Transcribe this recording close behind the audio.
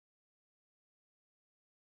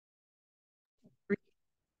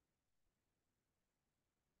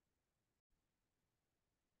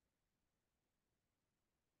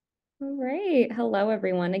All right. Hello,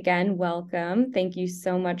 everyone. Again, welcome. Thank you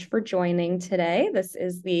so much for joining today. This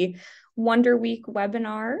is the Wonder Week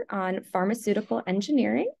webinar on pharmaceutical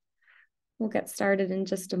engineering. We'll get started in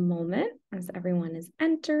just a moment as everyone is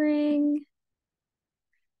entering.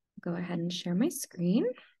 Go ahead and share my screen.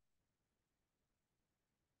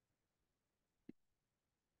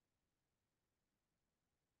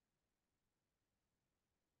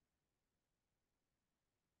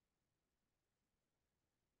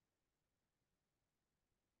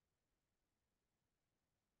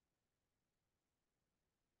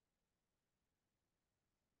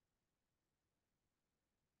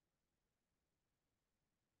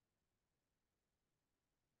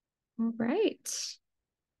 All right.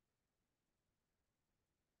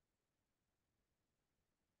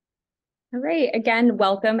 All right. Again,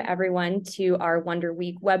 welcome everyone to our Wonder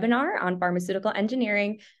Week webinar on pharmaceutical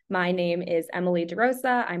engineering. My name is Emily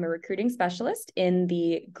DeRosa. I'm a recruiting specialist in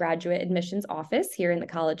the graduate admissions office here in the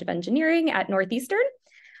College of Engineering at Northeastern.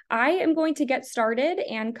 I am going to get started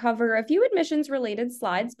and cover a few admissions related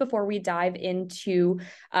slides before we dive into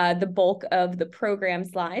the bulk of the program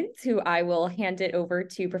slides, who I will hand it over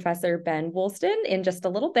to Professor Ben Woolston in just a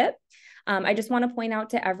little bit. I just want to point out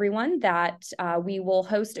to everyone that we will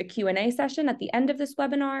host a Q&A session at the end of this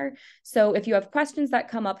webinar. So if you have questions that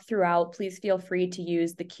come up throughout, please feel free to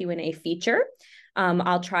use the Q&A feature.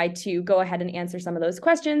 I'll try to go ahead and answer some of those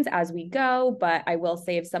questions as we go, but I will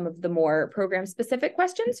save some of the more program-specific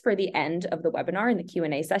questions for the end of the webinar in the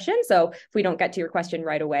Q&A session. So if we don't get to your question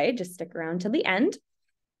right away, just stick around to the end.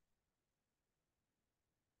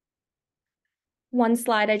 One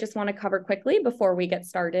slide I just want to cover quickly before we get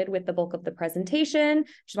started with the bulk of the presentation.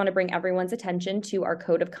 Just want to bring everyone's attention to our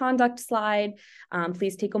code of conduct slide.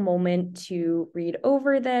 Please take a moment to read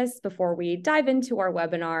over this before we dive into our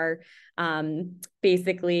webinar.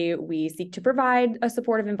 Basically, we seek to provide a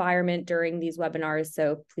supportive environment during these webinars,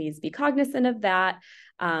 so please be cognizant of that.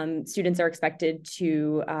 Students are expected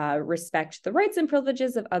to respect the rights and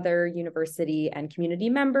privileges of other university and community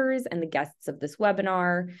members and the guests of this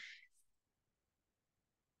webinar.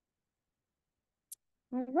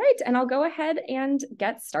 All right, and I'll go ahead and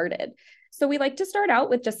get started. So we like to start out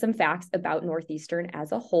with just some facts about Northeastern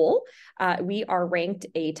as a whole. We are ranked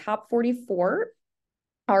a top 44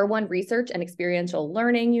 R1 research and experiential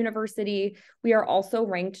learning university. We are also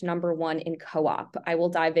ranked #1 in co-op. I will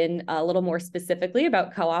dive in a little more specifically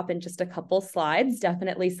about co-op in just a couple slides.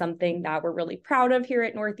 Definitely something that we're really proud of here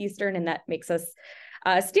at Northeastern and that makes us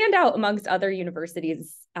stand out amongst other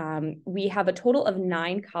universities. We have a total of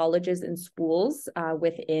 9 colleges and schools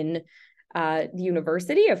within the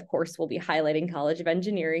university. Of course, we'll be highlighting College of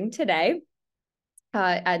Engineering today.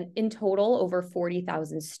 And in total, over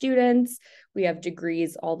 40,000 students. We have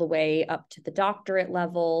degrees all the way up to the doctorate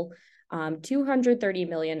level, 230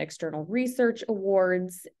 million external research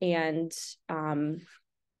awards, and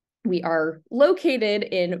we are located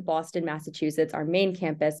in Boston, Massachusetts, our main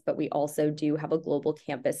campus, but we also do have a global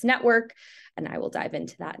campus network, and I will dive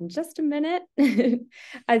into that in just a minute.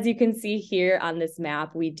 As you can see here on this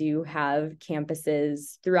map, we do have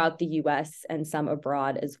campuses throughout the US and some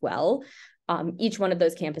abroad as well. Each one of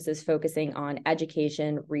those campuses focusing on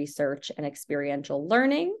education, research, and experiential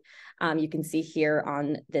learning. You can see here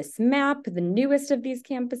on this map, the newest of these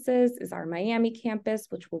campuses is our Miami campus,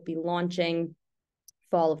 which will be launching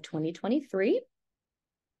fall of 2023.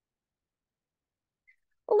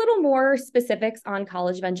 A little more specifics on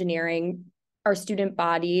College of Engineering. Our student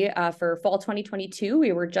body for fall 2022,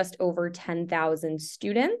 we were just over 10,000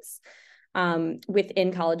 students.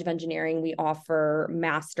 Within College of Engineering, we offer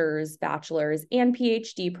master's, bachelor's, and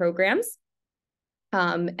PhD programs.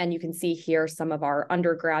 And you can see here some of our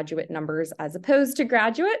undergraduate numbers as opposed to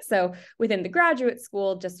graduate. So within the graduate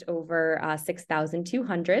school, just over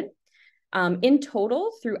 6,200. In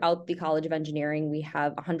total, throughout the College of Engineering, we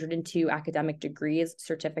have 102 academic degrees,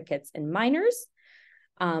 certificates, and minors,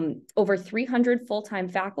 over 300 full-time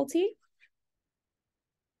faculty,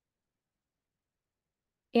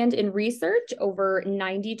 and in research, over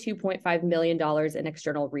 $92.5 million in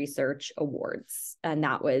external research awards, and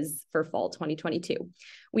that was for fall 2022.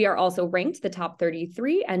 We are also ranked the top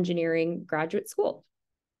 33 engineering graduate school.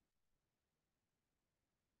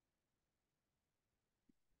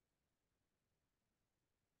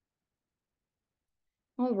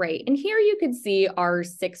 All right, and here you can see our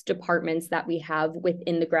 6 departments that we have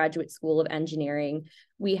within the Graduate School of Engineering.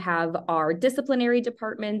 We have our disciplinary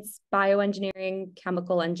departments: bioengineering,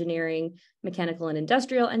 chemical engineering, mechanical and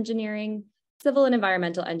industrial engineering, civil and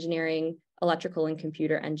environmental engineering, electrical and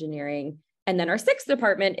computer engineering, And then our sixth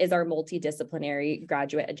department is our multidisciplinary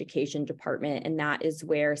graduate education department. And that is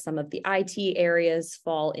where some of the IT areas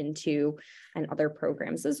fall into and other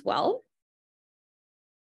programs as well.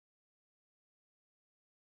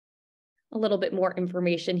 A little bit more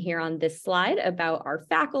information here on this slide about our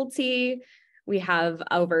faculty. We have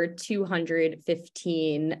over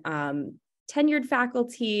 215 tenured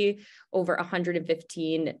faculty, over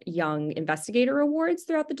 115 young investigator awards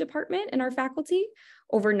throughout the department and our faculty,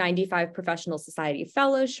 over 95 professional society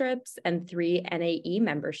fellowships, and 3 NAE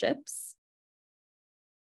memberships.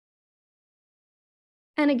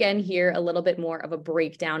 And again, here, a little bit more of a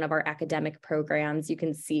breakdown of our academic programs. You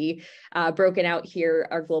can see broken out here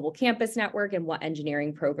our global campus network and what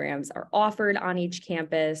engineering programs are offered on each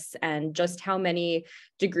campus, and just how many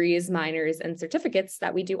degrees, minors, and certificates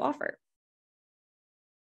that we do offer.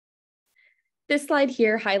 This slide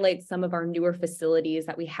here highlights some of our newer facilities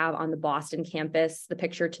that we have on the Boston campus. The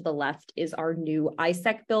picture to the left is our new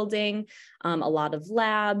ISEC building. A lot of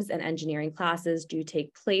labs and engineering classes do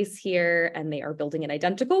take place here, and they are building an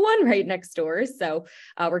identical one right next door. So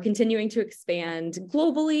we're continuing to expand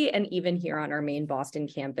globally and even here on our main Boston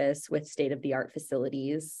campus with state-of-the-art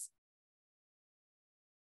facilities.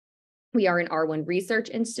 We are an R1 research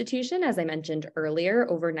institution, as I mentioned earlier,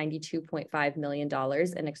 over $92.5 million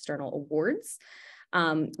in external awards.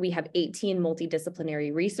 We have 18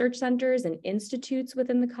 multidisciplinary research centers and institutes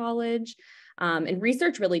within the college. And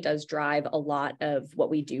research really does drive a lot of what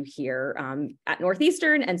we do here at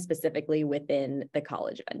Northeastern, and specifically within the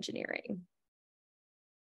College of Engineering.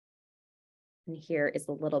 And here is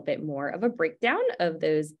a little bit more of a breakdown of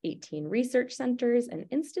those 18 research centers and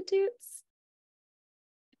institutes.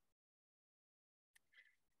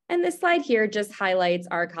 And this slide here just highlights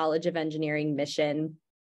our College of Engineering mission.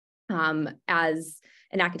 As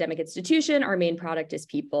an academic institution, our main product is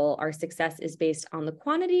people. Our success is based on the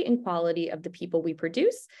quantity and quality of the people we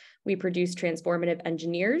produce. We produce transformative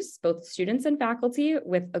engineers, both students and faculty,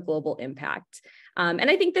 with a global impact. And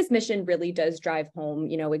I think this mission really does drive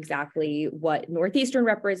home, exactly what Northeastern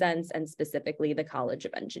represents, and specifically the College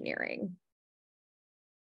of Engineering.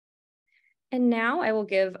 And now I will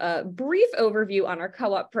give a brief overview on our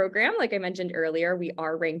co-op program. Like I mentioned earlier, we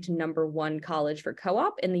are ranked #1 college for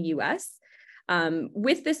co-op in the US.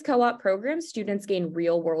 With this co-op program, students gain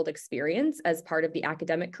real-world experience as part of the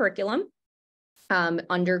academic curriculum.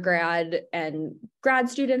 Undergrad and grad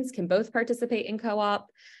students can both participate in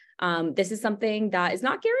co-op. This is something that is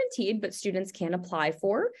not guaranteed, but students can apply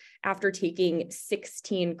for. After taking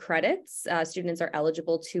 16 credits, students are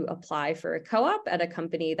eligible to apply for a co-op at a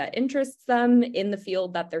company that interests them in the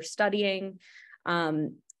field that they're studying.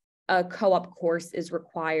 A co-op course is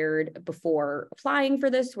required before applying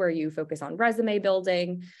for this, where you focus on resume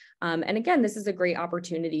building. And again, this is a great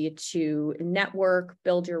opportunity to network,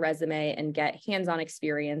 build your resume, and get hands-on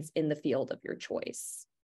experience in the field of your choice.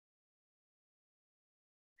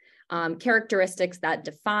 Characteristics that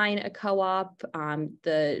define a co-op: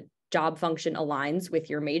 the job function aligns with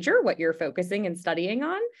your major, what you're focusing and studying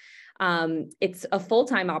on. It's a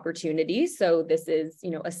full-time opportunity. So this is,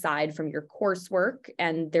 aside from your coursework,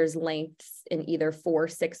 and there's lengths in either 4,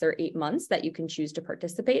 6, or 8 months that you can choose to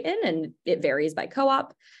participate in, and it varies by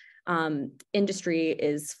co-op. Industry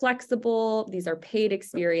is flexible. These are paid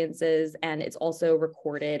experiences, and it's also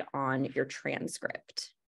recorded on your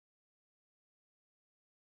transcript.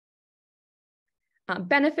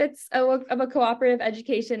 Benefits of a cooperative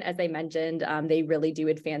education, as I mentioned, they really do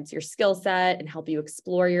advance your skill set and help you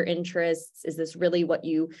explore your interests. Is this really what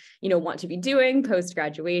you want to be doing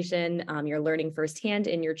post-graduation? You're learning firsthand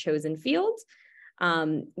in your chosen field.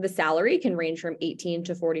 The salary can range from $18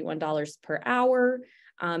 to $41 per hour,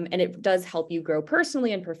 and it does help you grow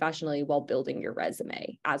personally and professionally while building your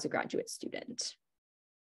resume as a graduate student.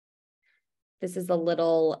 This is a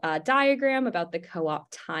little diagram about the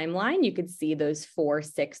co-op timeline. You could see those 4,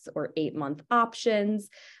 6, or 8-month options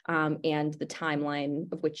and the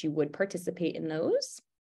timeline of which you would participate in those.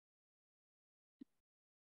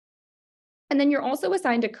 And then you're also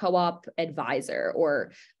assigned a co-op advisor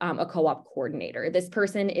or a co-op coordinator. This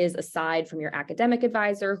person is aside from your academic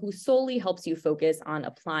advisor, who solely helps you focus on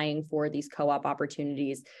applying for these co-op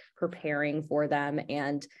opportunities, preparing for them,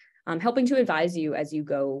 and helping to advise you as you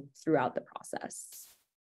go throughout the process.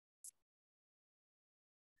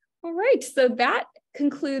 All right, so that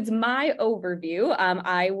concludes my overview.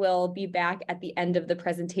 I will be back at the end of the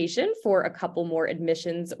presentation for a couple more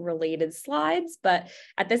admissions related slides, but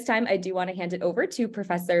at this time, I do want to hand it over to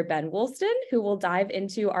Professor Ben Woolston, who will dive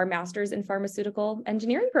into our Master's in Pharmaceutical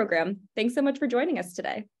Engineering program. Thanks so much for joining us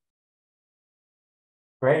today.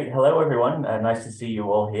 Great. Hello, everyone. Nice to see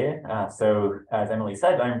you all here. So, as Emily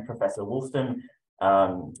said, I'm Professor Woolston.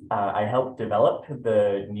 I helped develop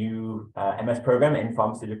the new MS program in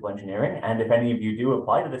pharmaceutical engineering. And if any of you do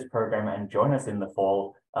apply to this program and join us in the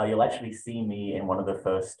fall, you'll actually see me in one of the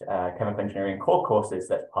first chemical engineering core courses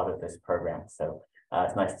that's part of this program. So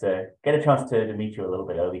it's nice to get a chance to meet you a little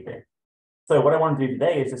bit early here. So what I want to do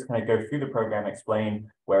today is just kind of go through the program, explain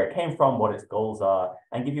where it came from, what its goals are,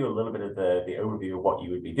 and give you a little bit of the overview of what you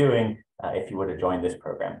would be doing if you were to join this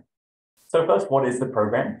program. So first, what is the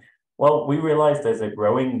program? Well, we realized there's a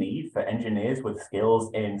growing need for engineers with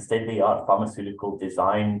skills in state-of-the-art pharmaceutical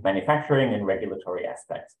design, manufacturing, and regulatory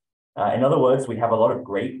aspects. In other words, we have a lot of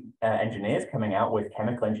great engineers coming out with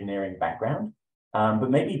chemical engineering background, but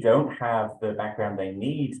maybe don't have the background they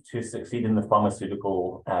need to succeed in the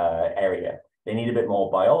pharmaceutical area. They need a bit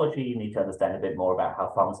more biology, need to understand a bit more about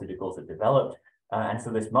how pharmaceuticals are developed. And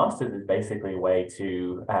so this master's is basically a way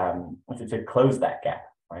to close that gap,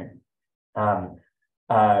 right?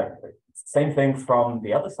 Same thing from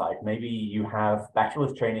the other side. Maybe you have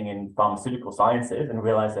bachelor's training in pharmaceutical sciences and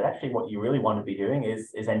realize that actually what you really want to be doing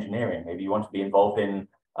is engineering. Maybe you want to be involved in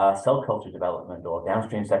cell culture development or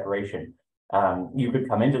downstream separation. You could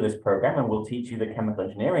come into this program and we'll teach you the chemical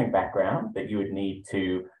engineering background that you would need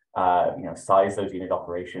to size those unit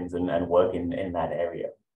operations and work in that area.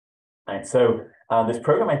 And so this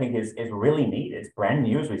program, I think, is really neat. It's brand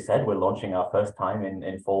new, as we said. We're launching our first time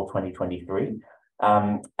in fall 2023.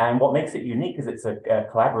 And what makes it unique is it's a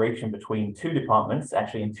collaboration between two departments,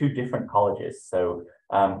 actually in two different colleges. So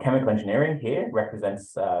chemical engineering here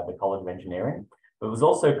represents the College of Engineering, but it was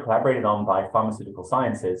also collaborated on by pharmaceutical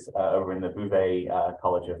sciences over in the Bouvet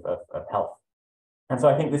College of Health. And so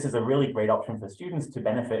I think this is a really great option for students to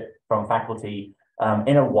benefit from faculty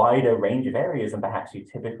in a wider range of areas than perhaps you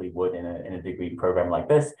typically would in a degree program like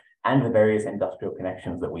this, and the various industrial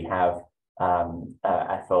connections that we have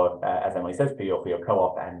as Emily says, for your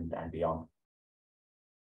co-op and beyond.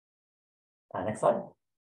 Next slide.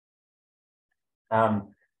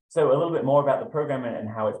 So a little bit more about the program and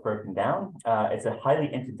how it's broken down. It's a highly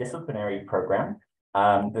interdisciplinary program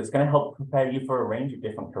that's going to help prepare you for a range of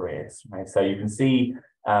different careers. Right? So you can see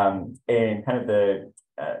in kind of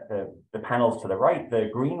the panels to the right, the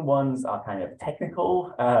green ones are kind of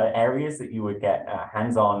technical areas that you would get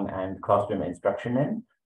hands-on and classroom instruction in.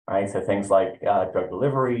 Right, so things like drug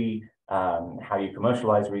delivery, how you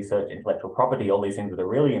commercialize research, intellectual property, all these things that are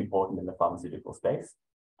really important in the pharmaceutical space.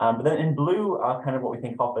 But then in blue are kind of what we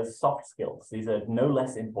think of as soft skills. These are no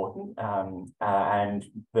less important, and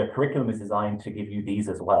the curriculum is designed to give you these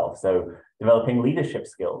as well. So developing leadership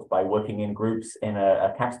skills by working in groups in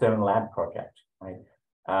a capstone lab project, right?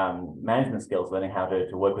 Management skills, learning how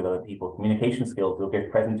to work with other people, communication skills, you'll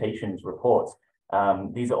give presentations, reports.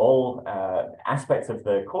 These are all aspects of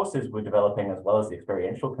the courses we're developing, as well as the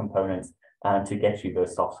experiential components to get you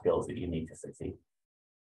those soft skills that you need to succeed.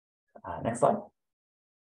 Next slide.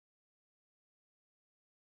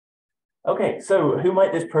 Okay, so who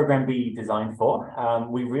might this program be designed for?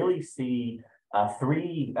 We really see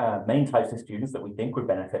three main types of students that we think would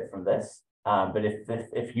benefit from this. But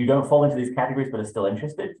if you don't fall into these categories but are still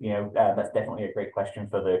interested, that's definitely a great question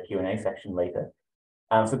for the Q&A section later.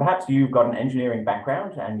 So perhaps you've got an engineering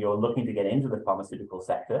background and you're looking to get into the pharmaceutical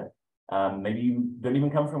sector. Maybe you don't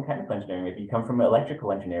even come from chemical engineering. Maybe you come from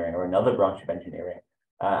electrical engineering or another branch of engineering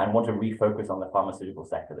and want to refocus on the pharmaceutical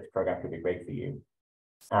sector. This program could be great for you.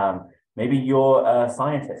 Maybe you're a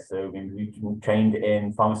scientist, so maybe you're trained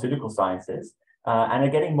in pharmaceutical sciences and are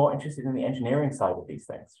getting more interested in the engineering side of these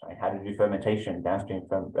things, right? How to do fermentation, downstream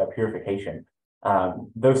purification.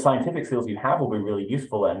 Those scientific skills you have will be really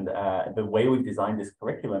useful. And the way we've designed this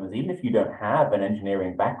curriculum is even if you don't have an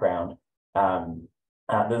engineering background,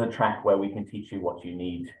 there's a track where we can teach you what you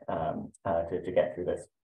need to get through this.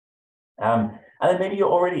 And then maybe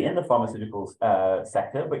you're already in the pharmaceuticals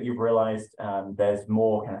sector, but you've realized there's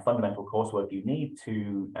more kind of fundamental coursework you need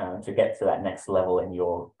to get to that next level in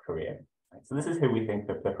your career. Right? So this is who we think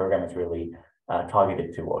that the program is really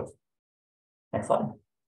targeted towards. Next slide.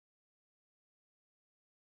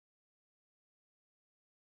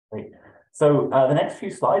 Great. So the next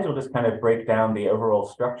few slides will just kind of break down the overall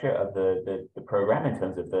structure of the program in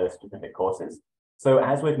terms of the specific courses. So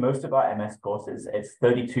as with most of our MS courses, it's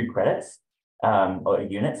 32 credits, or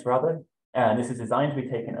units rather. And this is designed to be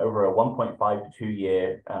taken over a 1.5 to 2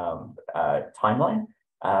 year timeline,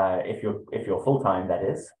 if you're full-time, that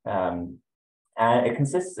is. And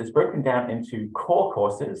it's broken down into core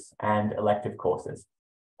courses and elective courses.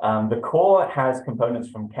 The core has components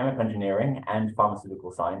from chemical engineering and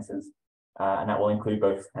pharmaceutical sciences. And that will include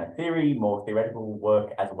both kind of theory, more theoretical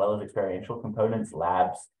work, as well as experiential components,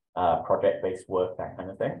 labs, project-based work, that kind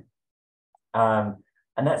of thing. And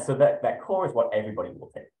that core is what everybody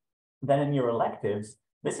will take. Then in your electives,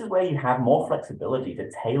 this is where you have more flexibility to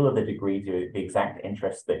tailor the degree to the exact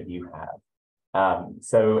interests that you have.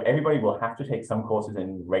 So everybody will have to take some courses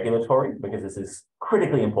in regulatory, because this is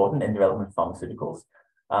critically important in development of pharmaceuticals.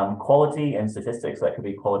 Quality and statistics, that could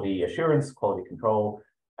be quality assurance, quality control.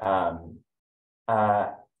 And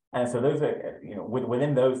so those are,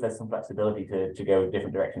 within those, there's some flexibility to go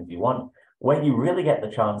different directions you want. Where you really get the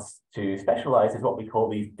chance to specialize is what we call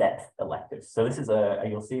these depth electives. So this is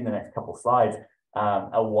you'll see in the next couple of slides,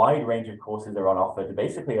 a wide range of courses are on offer to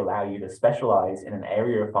basically allow you to specialize in an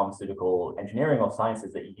area of pharmaceutical engineering or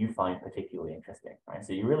sciences that you find particularly interesting, right?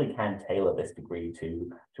 So you really can tailor this degree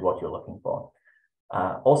to what you're looking for.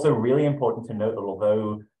 Also really important to note that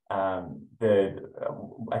although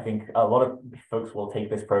I think a lot of folks will take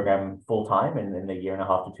this program full time in the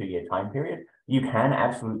 1.5 to 2 year time period, you can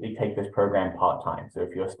absolutely take this program part-time. So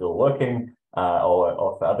if you're still working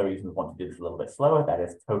or for other reasons want to do this a little bit slower, that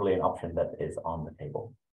is totally an option that is on the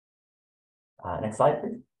table. Next slide,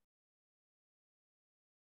 please.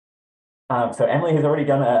 So Emily has already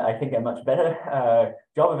done, I think, a much better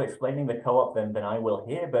job of explaining the co-op than I will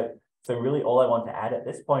here. But so really all I want to add at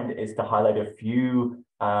this point is to highlight a few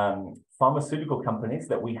pharmaceutical companies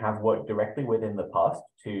that we have worked directly with in the past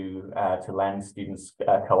to land students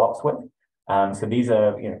co-ops with. So these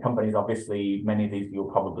are companies, obviously, many of these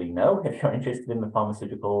you'll probably know if you're interested in the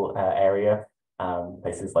pharmaceutical area.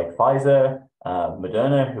 Places like Pfizer,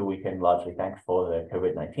 Moderna, who we can largely thank for the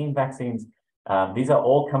COVID-19 vaccines. These are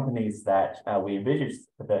all companies that we envisage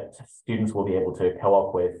that students will be able to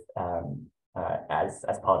co-op with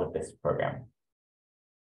as part of this program.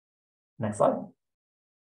 Next slide.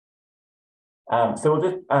 So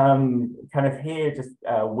we'll just kind of here just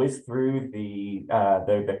whiz through the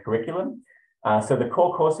curriculum. So the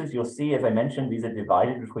core courses you'll see, as I mentioned, these are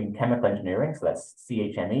divided between chemical engineering, so that's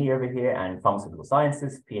CHME over here, and pharmaceutical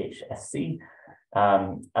sciences, PHSC.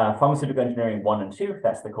 Pharmaceutical engineering 1 and 2,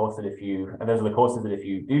 that's the course that those are the courses that if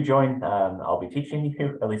you do join, I'll be teaching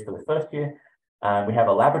you, at least for the first year. We have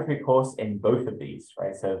a laboratory course in both of these,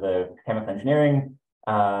 right? So the chemical engineering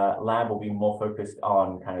lab will be more focused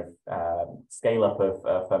on kind of scale up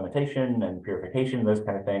of fermentation and purification, those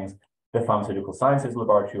kind of things. The pharmaceutical sciences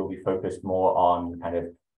laboratory will be focused more on kind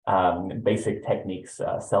of basic techniques,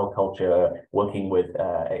 cell culture, working with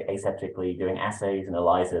aseptically, doing assays and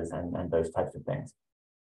ELISAs and those types of things.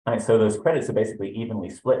 All right, so those credits are basically evenly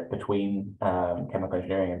split between chemical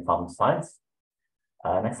engineering and pharma science.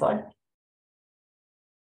 Next slide.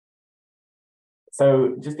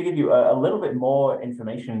 So just to give you a little bit more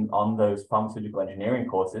information on those pharmaceutical engineering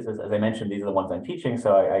courses, as I mentioned, these are the ones I'm teaching,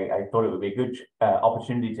 so I thought it would be a good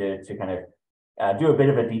opportunity to kind of do a bit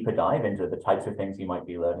of a deeper dive into the types of things you might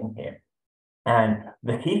be learning here. And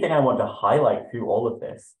the key thing I want to highlight through all of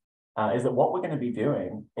this is that what we're going to be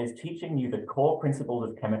doing is teaching you the core principles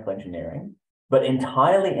of chemical engineering, but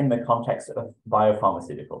entirely in the context of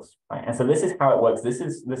biopharmaceuticals, right? And so this is how it works. This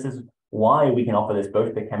is why we can offer this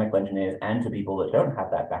both to chemical engineers and to people that don't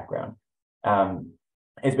have that background.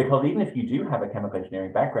 Is because even if you do have a chemical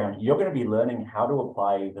engineering background, you're going to be learning how to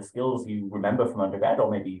apply the skills you remember from undergrad,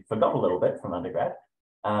 or maybe forgot a little bit from undergrad,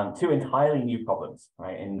 to entirely new problems,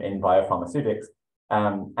 right, in biopharmaceutics.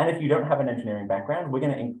 And if you don't have an engineering background, we're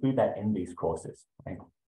going to include that in these courses, right?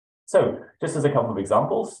 So just as a couple of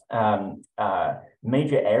examples,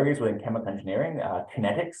 major areas within chemical engineering,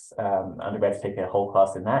 kinetics, undergrads take a whole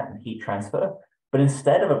class in that, and heat transfer. But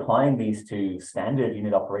instead of applying these to standard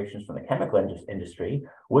unit operations from the chemical industry,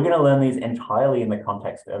 we're going to learn these entirely in the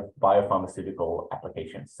context of biopharmaceutical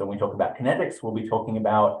applications. So when we talk about kinetics, we'll be talking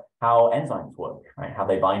about how enzymes work, right? How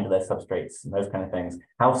they bind to their substrates and those kind of things,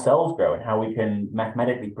 how cells grow and how we can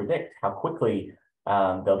mathematically predict how quickly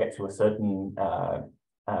they'll get to a certain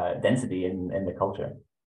density in the culture.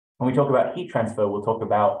 When we talk about heat transfer, we'll talk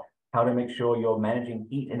about how to make sure you're managing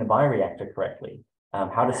heat in a bioreactor correctly,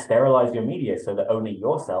 how to sterilize your media so that only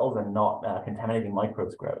your cells and not contaminating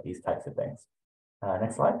microbes grow, these types of things.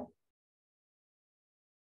 Next slide.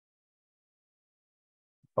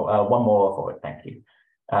 Oh, one more forward, thank you.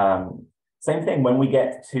 Same thing when we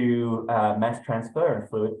get to mass transfer and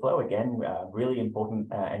fluid flow, again, really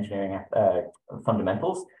important engineering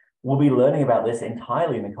fundamentals. We'll be learning about this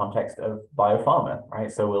entirely in the context of biopharma,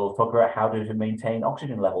 right? So we'll talk about how to maintain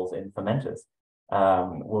oxygen levels in fermenters.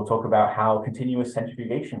 We'll talk about how continuous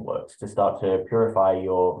centrifugation works to start to purify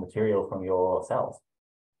your material from your cells.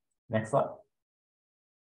 Next slide.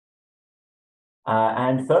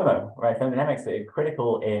 And thermo, right? Thermodynamics are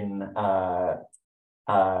critical in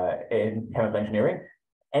chemical engineering.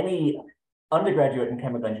 Any undergraduate in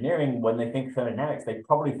chemical engineering, when they think thermodynamics, they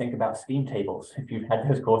probably think about steam tables. If you've had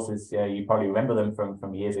those courses, you probably remember them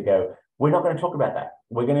from years ago. We're not going to talk about that.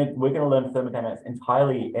 We're going to learn thermodynamics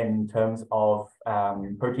entirely in terms of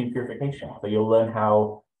protein purification. So you'll learn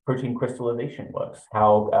how protein crystallization works,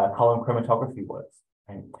 how column chromatography works.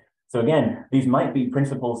 Right? So again, these might be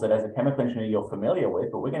principles that as a chemical engineer you're familiar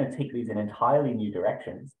with, but we're going to take these in entirely new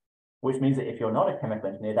directions, which means that if you're not a chemical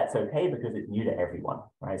engineer, that's okay because it's new to everyone,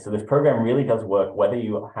 right? So this program really does work whether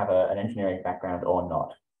you have an engineering background or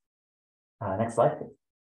not. Next slide, please.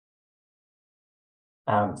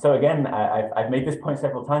 So again, I've made this point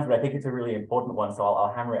several times, but I think it's a really important one, so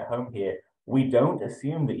I'll hammer it home here. We don't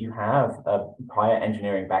assume that you have a prior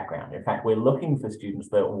engineering background. In fact, we're looking for students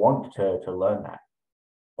that want to learn that.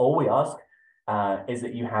 All we ask is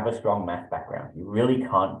that you have a strong math background. You really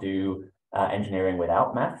can't do engineering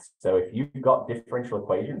without maths. So if you've got differential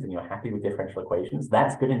equations and you're happy with differential equations,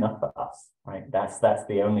 that's good enough for us, right? That's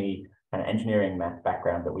the only kind of engineering math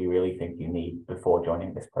background that we really think you need before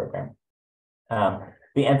joining this program.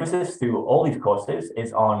 The emphasis through all these courses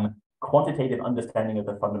is on quantitative understanding of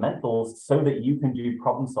the fundamentals so that you can do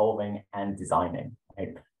problem solving and designing,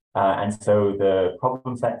 right? And so the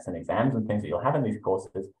problem sets and exams and things that you'll have in these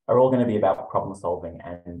courses are all going to be about problem solving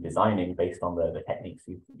and designing based on the techniques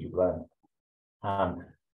you've learned.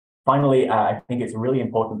 Finally, I think it's really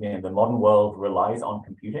important that the modern world relies on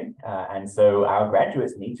computing. And so our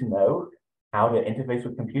graduates need to know how to interface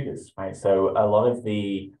with computers, right? So a lot of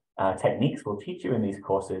the techniques we'll teach you in these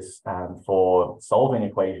courses for solving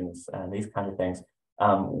equations and these kind of things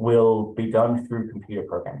will be done through computer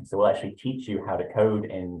programming. So we'll actually teach you how to code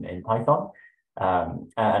in Python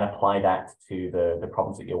and apply that to the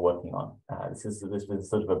problems that you're working on. This is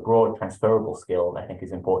sort of a broad transferable skill that I think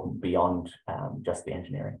is important beyond just the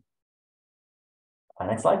engineering.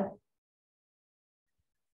 Next slide.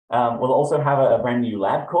 We'll also have a brand new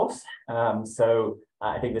lab course. So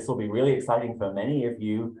I think this will be really exciting for many of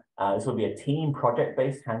you. This will be a team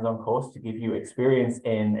project-based hands-on course to give you experience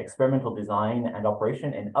in experimental design and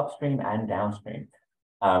operation in upstream and downstream.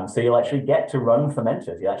 So you'll actually get to run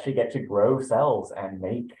fermenters. You'll actually get to grow cells and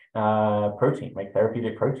make protein, make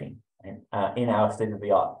therapeutic protein in our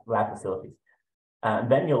state-of-the-art lab facilities.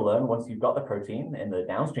 Then you'll learn, once you've got the protein in the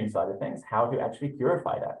downstream side of things, how to actually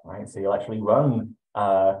purify that, right? So you'll actually run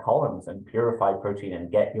columns and purify protein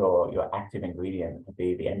and get your active ingredient at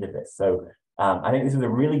the end of this. So I think this is a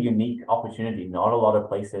really unique opportunity. Not a lot of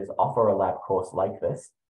places offer a lab course like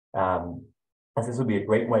this. As this would be a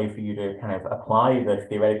great way for you to kind of apply the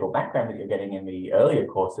theoretical background that you're getting in the earlier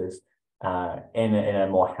courses in a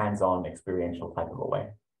more hands-on experiential type of a way.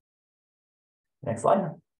 Next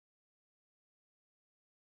slide.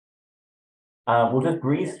 We'll just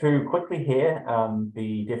breeze through quickly here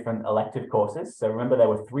the different elective courses. So remember, there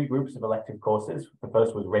were 3 groups of elective courses. The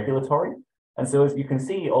first was regulatory. And so as you can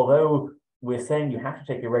see, although we're saying you have to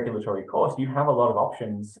take a regulatory course, you have a lot of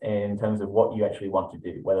options in terms of what you actually want to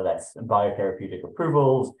do, whether that's biotherapeutic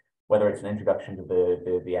approvals, whether it's an introduction to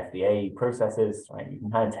the FDA processes, right? You can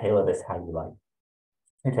kind of tailor this how you like.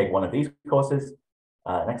 You take one of these courses.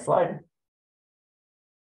 Next slide.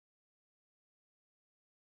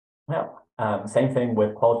 Well, same thing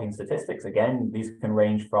with quality and statistics. Again, these can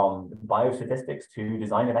range from biostatistics to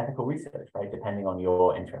design of ethical research, right? Depending on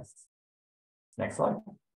your interests. Next slide.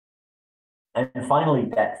 And finally,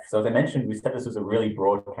 depth. So as I mentioned, we said this was a really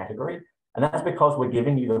broad category, and that's because we're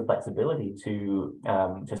giving you the flexibility to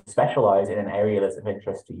specialize in an area that's of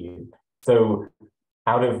interest to you. So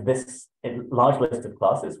out of this large list of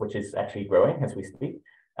classes, which is actually growing as we speak,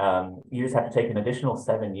 you just have to take an additional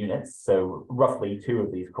 7 units, so roughly 2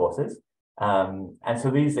 of these courses. And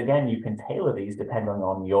so these, again, you can tailor these depending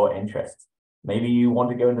on your interests. Maybe you want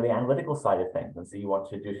to go into the analytical side of things, and so you want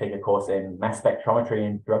to take a course in mass spectrometry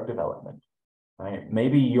and drug development. Right?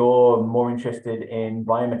 Maybe you're more interested in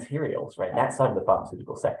biomaterials, right? That side of the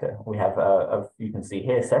pharmaceutical sector. We have, you can see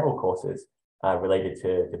here, several courses related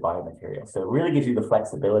to biomaterials. So it really gives you the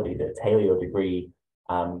flexibility to tailor your degree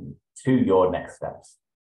to your next steps.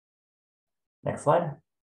 Next slide.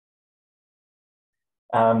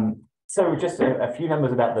 So just a few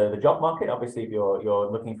numbers about the job market. Obviously, if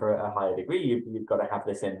you're looking for a higher degree, you've got to have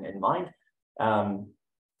this in mind.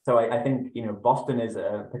 So I think Boston is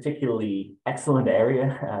a particularly excellent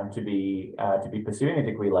area to be pursuing a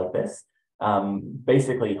degree like this.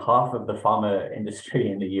 Basically, half of the pharma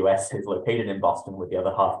industry in the US is located in Boston, with the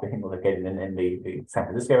other half being located in the San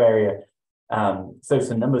Francisco area. So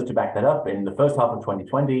some numbers to back that up. In the first half of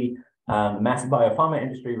 2020, Mass biopharma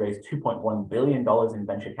industry raised $2.1 billion in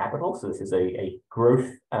venture capital. So this is a growth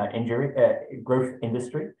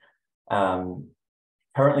industry.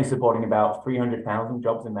 Currently supporting about 300,000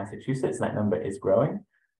 jobs in Massachusetts. That number is growing.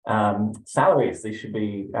 Salaries, these should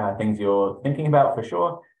be things you're thinking about for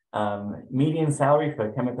sure. Median salary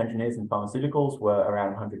for chemical engineers and pharmaceuticals were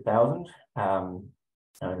around 100,000.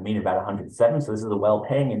 I mean about 107. So this is a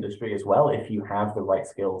well-paying industry as well if you have the right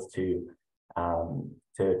skills to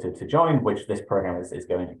join, which this program is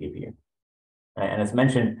going to give you. And as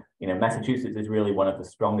mentioned, Massachusetts is really one of the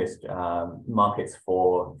strongest markets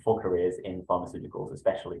for careers in pharmaceuticals,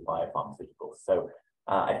 especially biopharmaceuticals. So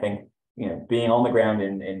I think being on the ground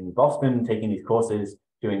in Boston, taking these courses,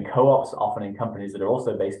 doing co-ops, often in companies that are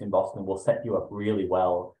also based in Boston, will set you up really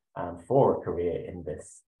well for a career in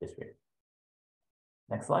this district.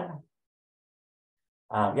 Next slide.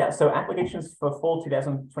 So applications for fall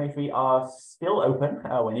 2023 are still open.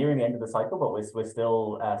 We're nearing the end of the cycle, but we're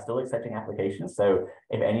still accepting applications. So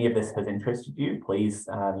if any of this has interested you, please,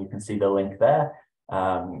 you can see the link there.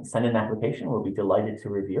 Send an application. We'll be delighted to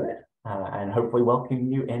review it and hopefully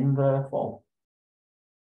welcome you in the fall.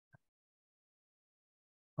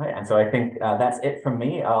 Right, and so I think that's it from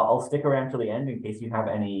me. I'll stick around to the end in case you have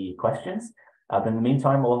any questions. But in the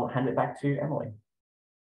meantime, we'll hand it back to Emily.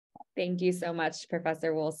 Thank you so much,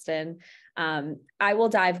 Professor Woolston. I will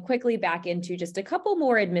dive quickly back into just a couple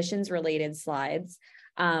more admissions related slides.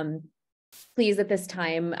 Please, at this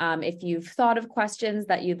time, if you've thought of questions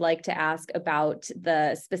that you'd like to ask about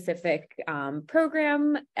the specific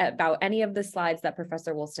program, about any of the slides that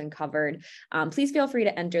Professor Woolston covered, please feel free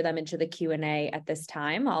to enter them into the Q&A at this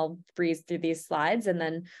time. I'll breeze through these slides and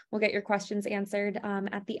then we'll get your questions answered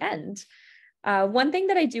at the end. One thing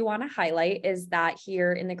that I do want to highlight is that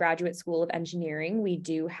here in the Graduate School of Engineering, we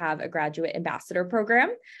do have a graduate ambassador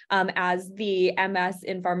program. As the MS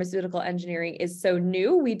in pharmaceutical engineering is so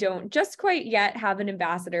new, we don't just quite yet have an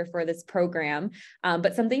ambassador for this program,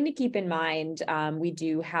 but something to keep in mind, we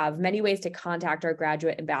do have many ways to contact our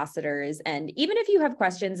graduate ambassadors. And even if you have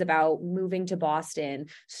questions about moving to Boston,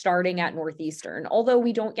 starting at Northeastern, although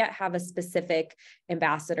we don't yet have a specific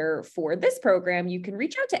ambassador for this program, you can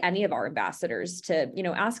reach out to any of our ambassadors to,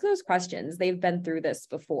 ask those questions. They've been through this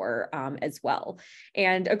before as well.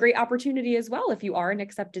 And a great opportunity as well, if you are an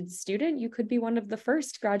accepted student, you could be one of the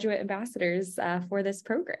first graduate ambassadors for this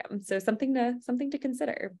program. So something to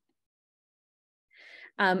consider.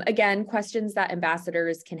 Again, questions that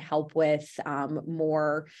ambassadors can help with,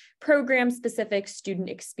 more program-specific student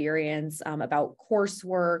experience about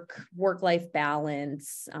coursework, work-life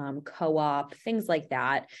balance, co-op, things like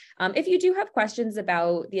that. If you do have questions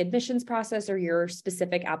about the admissions process or your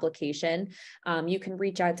specific application, you can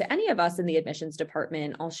reach out to any of us in the admissions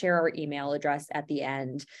department. I'll share our email address at the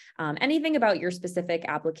end. Anything about your specific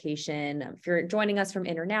application, if you're joining us from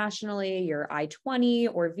internationally, your I-20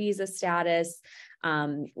 or visa status,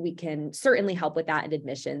 we can certainly help with that in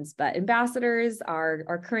admissions, but ambassadors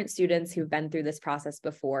are current students who've been through this process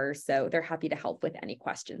before, so they're happy to help with any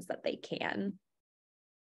questions that they can.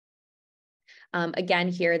 Again,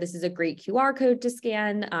 here, this is a great QR code to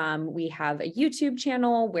scan. We have a YouTube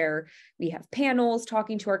channel where we have panels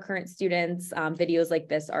talking to our current students. Videos like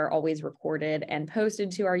this are always recorded and posted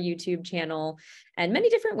to our YouTube channel, and many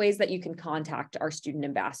different ways that you can contact our student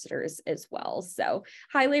ambassadors as well. So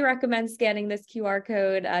highly recommend scanning this QR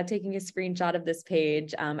code, taking a screenshot of this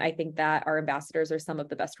page. I think that our ambassadors are some of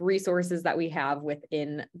the best resources that we have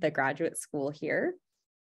within the graduate school here.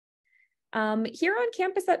 Here on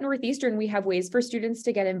campus at Northeastern, we have ways for students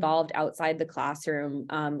to get involved outside the classroom.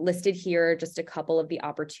 Listed here, just a couple of the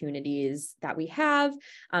opportunities that we have,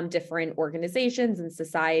 different organizations and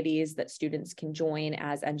societies that students can join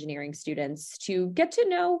as engineering students to get to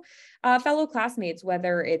know fellow classmates,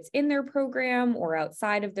 whether it's in their program or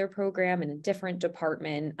outside of their program in a different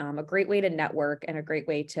department. A great way to network and a great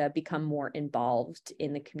way to become more involved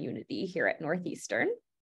in the community here at Northeastern.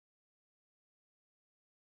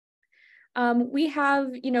 We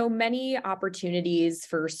have, many opportunities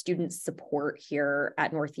for student support here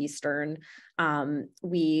at Northeastern.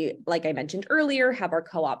 We, like I mentioned earlier, have our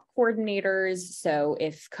co-op coordinators. So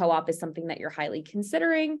if co-op is something that you're highly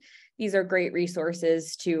considering, these are great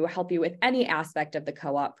resources to help you with any aspect of the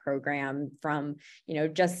co-op program, from,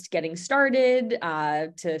 just getting started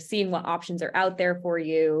to seeing what options are out there for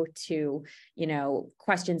you, to,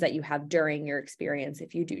 questions that you have during your experience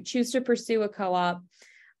if you do choose to pursue a co-op.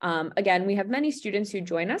 Again, we have many students who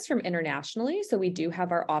join us from internationally. So we do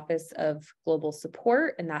have our Office of Global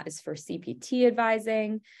Support, and that is for CPT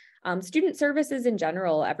advising. Student services in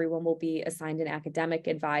general, everyone will be assigned an academic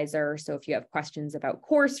advisor. So if you have questions about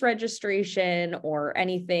course registration or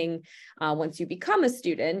anything, once you become a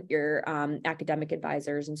student, your academic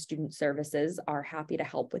advisors and student services are happy to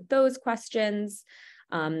help with those questions.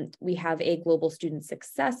 We have a global student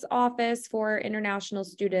success office for international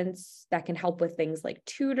students that can help with things like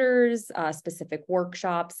tutors, specific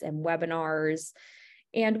workshops and webinars.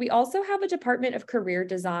 And we also have a Department of Career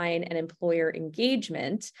Design and Employer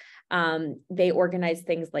Engagement. They organize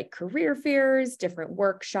things like career fairs, different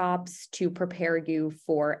workshops to prepare you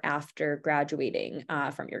for after graduating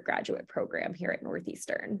from your graduate program here at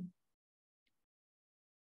Northeastern.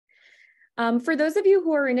 For those of you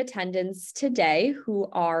who are in attendance today who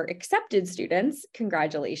are accepted students,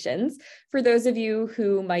 congratulations. For those of you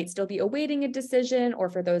who might still be awaiting a decision, or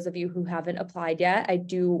for those of you who haven't applied yet, I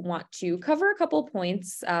do want to cover a couple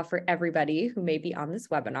points for everybody who may be on this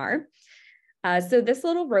webinar. So this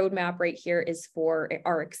little roadmap right here is for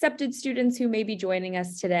our accepted students who may be joining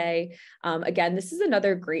us today. Again, this is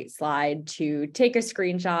another great slide to take a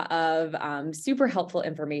screenshot of, super helpful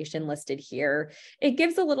information listed here. It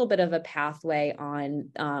gives a little bit of a pathway on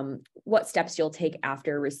what steps you'll take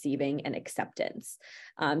after receiving an acceptance.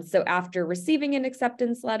 So after receiving an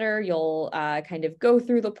acceptance letter, you'll kind of go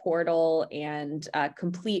through the portal and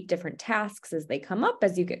complete different tasks as they come up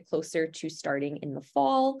as you get closer to starting in the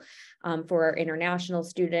fall. For our international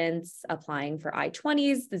students, applying for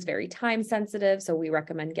I-20s is very time sensitive, so we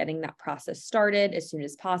recommend getting that process started as soon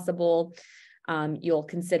as possible. You'll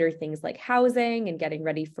consider things like housing and getting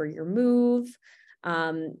ready for your move,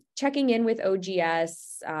 checking in with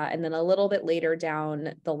OGS, and then a little bit later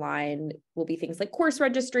down the line will be things like course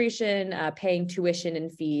registration, paying tuition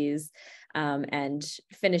and fees, and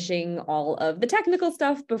finishing all of the technical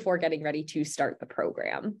stuff before getting ready to start the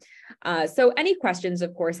program. So any questions,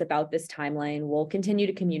 of course, about this timeline, we'll continue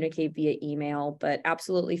to communicate via email, but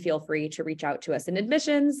absolutely feel free to reach out to us in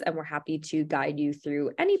admissions, and we're happy to guide you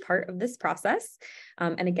through any part of this process.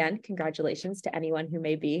 And again, congratulations to anyone who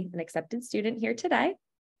may be an accepted student here today.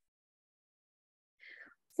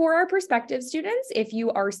 For our prospective students, if you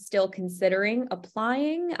are still considering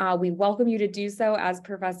applying, we welcome you to do so. As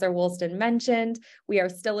Professor Woolston mentioned, we are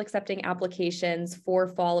still accepting applications for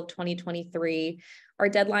fall of 2023. Our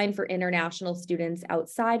deadline for international students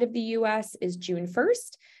outside of the US is June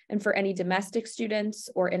 1st. And for any domestic students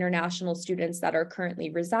or international students that are currently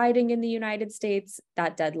residing in the United States,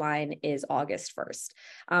 that deadline is August 1st.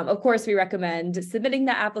 Of course, we recommend submitting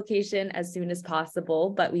the application as soon as possible,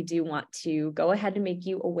 but we do want to go ahead and make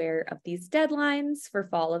you aware of these deadlines for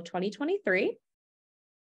fall of 2023.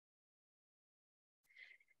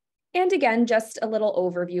 And again, just a little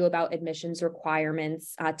overview about admissions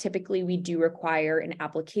requirements. Typically, we do require an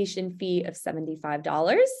application fee of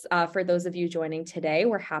 $75. For those of you joining today,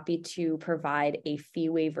 we're happy to provide a fee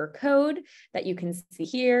waiver code that you can see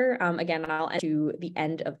here. Again, I'll add to the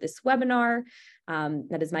end of this webinar.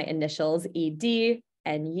 That is my initials, ED.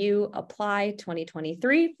 And you apply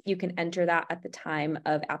 2023. You can enter that at the time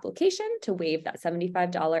of application to waive that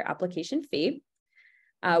 $75 application fee.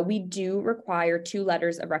 We do require 2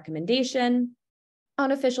 letters of recommendation,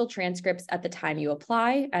 unofficial transcripts at the time you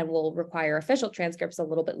apply, and we'll require official transcripts a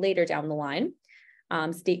little bit later down the line.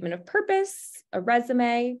 Statement of purpose, a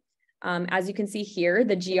resume. As you can see here,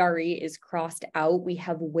 the GRE is crossed out. We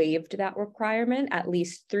have waived that requirement at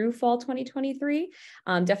least through fall 2023.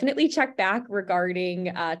 Definitely check back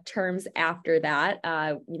regarding terms after that.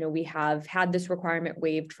 We have had this requirement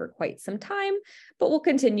waived for quite some time, but we'll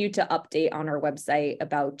continue to update on our website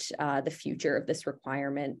about the future of this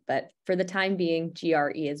requirement. But for the time being, GRE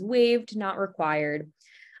is waived, not required.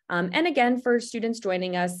 And again, for students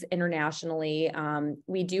joining us internationally,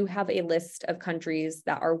 we do have a list of countries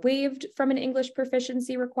that are waived from an English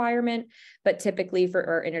proficiency requirement, but typically for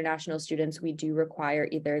our international students, we do require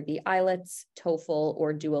either the IELTS, TOEFL,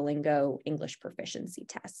 or Duolingo English proficiency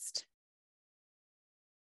test.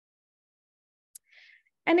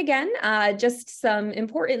 And again, just some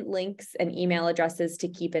important links and email addresses to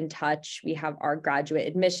keep in touch. We have our graduate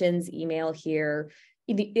admissions email here,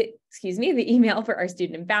 the email for our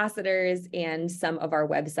student ambassadors, and some of our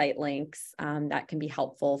website links that can be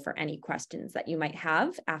helpful for any questions that you might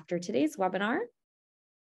have after today's webinar.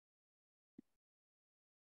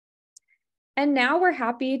 And now we're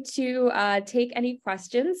happy to take any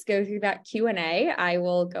questions, go through that Q&A. I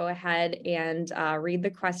will go ahead and read the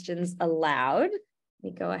questions aloud.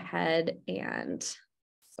 Let me go ahead and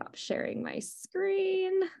stop sharing my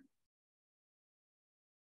screen.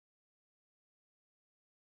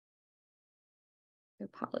 I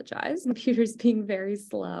apologize, computer's being very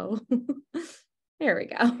slow. There we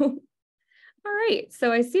go. All right,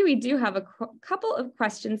 so I see we do have a couple of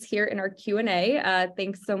questions here in our Q&A.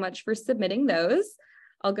 Thanks so much for submitting those.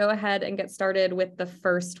 I'll go ahead and get started with the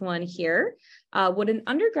first one here. Would an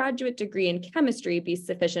undergraduate degree in chemistry be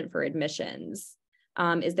sufficient for admissions?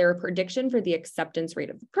 Is there a prediction for the acceptance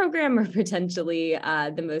rate of the program or potentially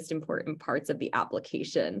the most important parts of the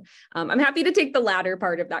application? I'm happy to take the latter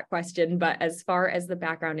part of that question, but as far as the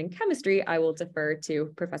background in chemistry, I will defer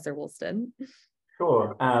to Professor Woolston.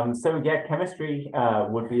 Sure. So yeah, chemistry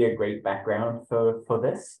would be a great background for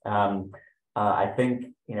this. I think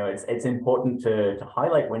it's important to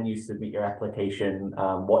highlight when you submit your application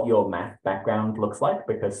what your math background looks like,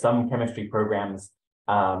 because some chemistry programs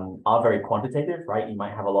are very quantitative, right? You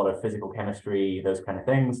might have a lot of physical chemistry, those kind of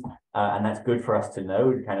things, and that's good for us to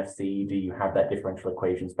know to kind of see, do you have that differential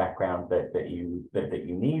equations background that you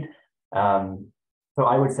need. So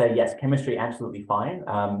I would say yes, chemistry absolutely fine,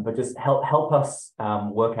 but just help us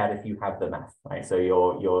work out if you have the math, right? So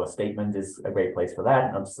your statement is a great place for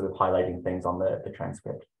that. I'm just sort of highlighting things on the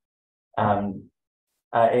transcript.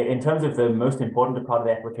 In terms of the most important part of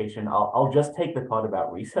the application, I'll just take the part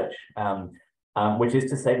about research, which is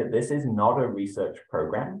to say that this is not a research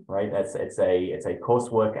program, right? It's a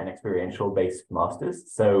coursework and experiential based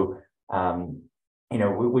master's. So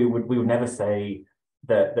we would never say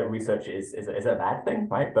that research is a bad thing,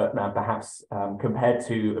 right? But perhaps compared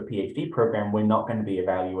to a PhD program, we're not going to be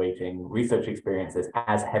evaluating research experiences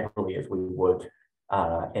as heavily as we would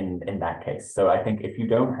in that case. So I think if you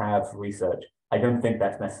don't have research, I don't think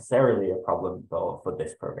that's necessarily a problem for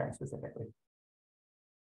this program specifically.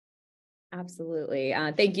 Absolutely.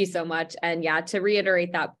 Thank you so much. And yeah, to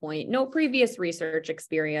reiterate that point, no previous research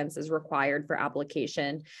experience is required for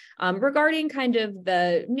application. Regarding kind of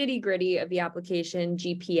the nitty gritty of the application,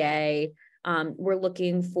 GPA, we're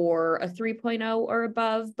looking for a 3.0 or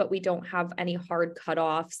above, but we don't have any hard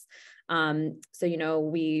cutoffs. So,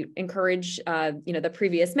 we encourage, the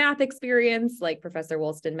previous math experience, like Professor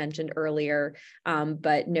Woolston mentioned earlier,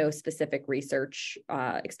 but no specific research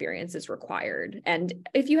experience is required. And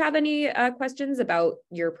if you have any questions about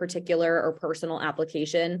your particular or personal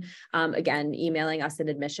application, again, emailing us in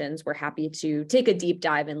admissions, we're happy to take a deep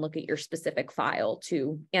dive and look at your specific file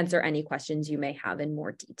to answer any questions you may have in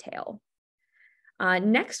more detail.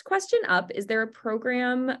 Next question up, is there a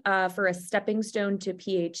program for a stepping stone to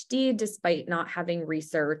PhD despite not having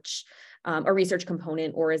research, a research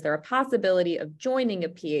component, or is there a possibility of joining a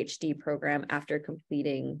PhD program after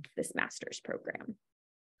completing this master's program?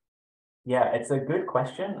 Yeah, it's a good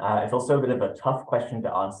question. It's also a bit of a tough question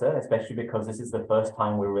to answer, especially because this is the first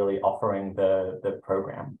time we're really offering the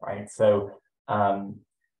program, right? So,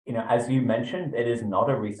 as you mentioned, it is not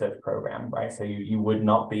a research program, right? So you would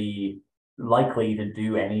not be likely to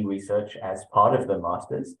do any research as part of the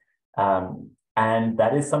master's. And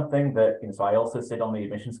that is something that, so I also sit on the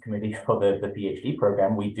admissions committee for the PhD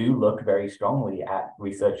program. We do look very strongly at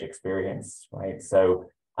research experience, right? So,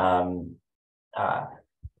 you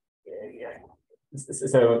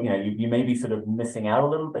may be sort of missing out a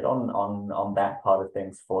little bit on that part of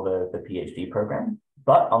things for the PhD program.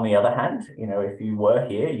 But on the other hand, if you were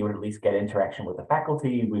here, you would at least get interaction with the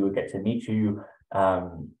faculty. We would get to meet you.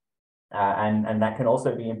 And that can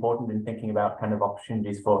also be important in thinking about kind of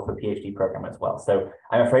opportunities for PhD program as well. So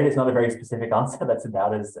I'm afraid it's not a very specific answer. That's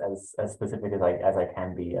about as specific as I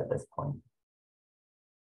can be at this point.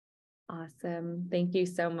 Awesome. Thank you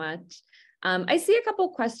so much. I see a couple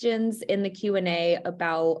questions in the Q&A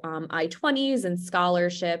about I-20s and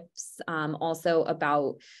scholarships, also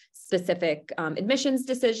about specific admissions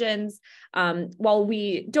decisions. While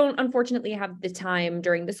we don't unfortunately have the time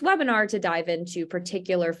during this webinar to dive into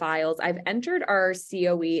particular files, I've entered our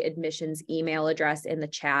COE admissions email address in the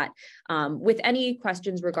chat with any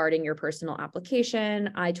questions regarding your personal application,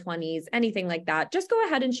 I-20s, anything like that. Just go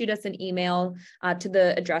ahead and shoot us an email to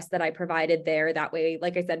the address that I provided there. That way,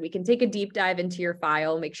 like I said, we can take a deep dive into your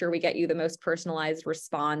file, make sure we get you the most personalized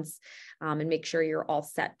response, and make sure you're all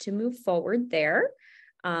set to move forward there.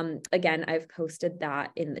 Again, I've posted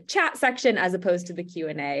that in the chat section as opposed to the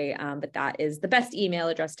Q&A, but that is the best email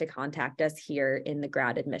address to contact us here in the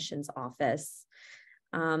grad admissions office.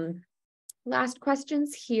 Last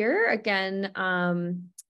questions here. Again,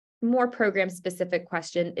 more program specific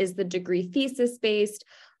question. Is the degree thesis based?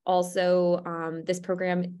 Also, this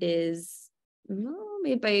program is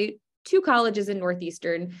made by 2 colleges in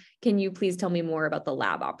Northeastern. Can you please tell me more about the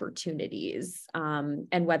lab opportunities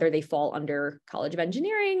and whether they fall under College of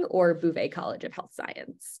Engineering or Bouvet College of Health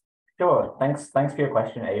Science? Sure. Thanks for your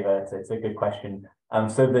question, Ava. It's a good question.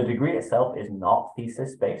 So the degree itself is not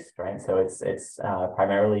thesis based, right? So it's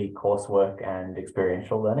primarily coursework and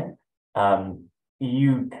experiential learning.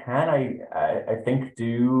 You can, I think,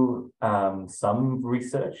 do some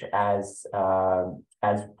research as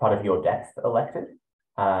part of your depth elective,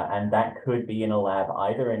 and that could be in a lab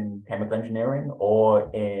either in chemical engineering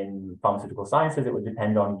or in pharmaceutical sciences. It would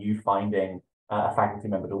depend on you finding a faculty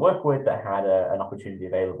member to work with that had an opportunity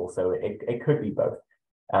available. So it could be both.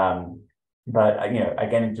 But you know,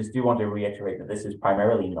 again, just do want to reiterate that this is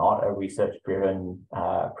primarily not a research-driven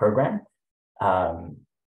program.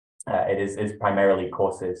 It is primarily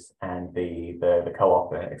courses and the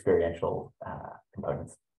co-op and experiential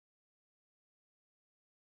components.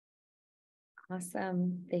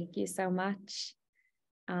 Awesome. Thank you so much.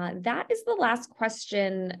 That is the last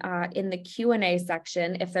question in the Q&A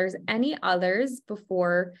section. If there's any others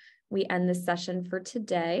before we end the session for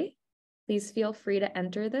today, please feel free to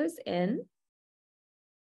enter those in.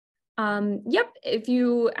 Yep, if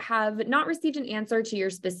you have not received an answer to your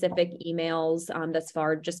specific emails thus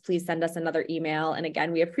far, just please send us another email. And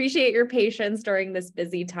again, we appreciate your patience during this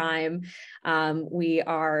busy time. We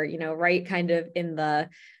are, right kind of in the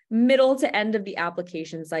middle to end of the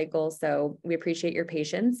application cycle. So we appreciate your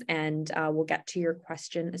patience, and we'll get to your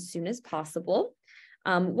question as soon as possible.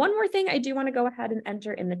 One more thing I do want to go ahead and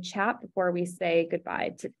enter in the chat before we say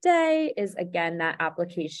goodbye today is, again, that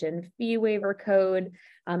application fee waiver code.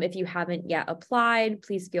 If you haven't yet applied,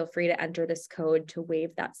 please feel free to enter this code to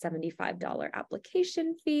waive that $75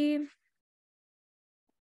 application fee.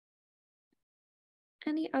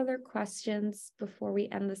 Any other questions before we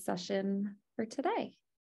end the session for today?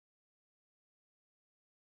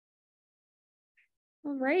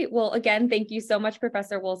 All right. Well, again, thank you so much,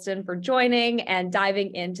 Professor Woolston, for joining and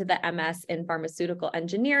diving into the MS in pharmaceutical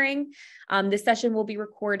engineering. This session will be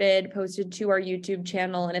recorded, posted to our YouTube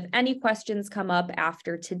channel. And if any questions come up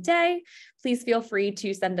after today, please feel free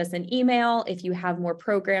to send us an email. If you have more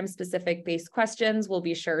program-specific based questions, we'll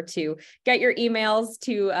be sure to get your emails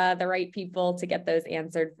to the right people to get those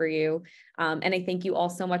answered for you. And I thank you all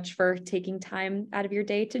so much for taking time out of your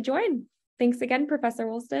day to join. Thanks again, Professor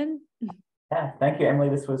Woolston. Yeah, thank you, Emily.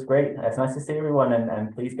 This was great. It's nice to see everyone,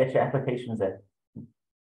 and please get your applications in.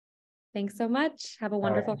 Thanks so much. Have a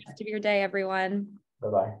wonderful rest of your day, everyone.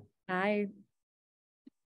 Bye-bye. Bye.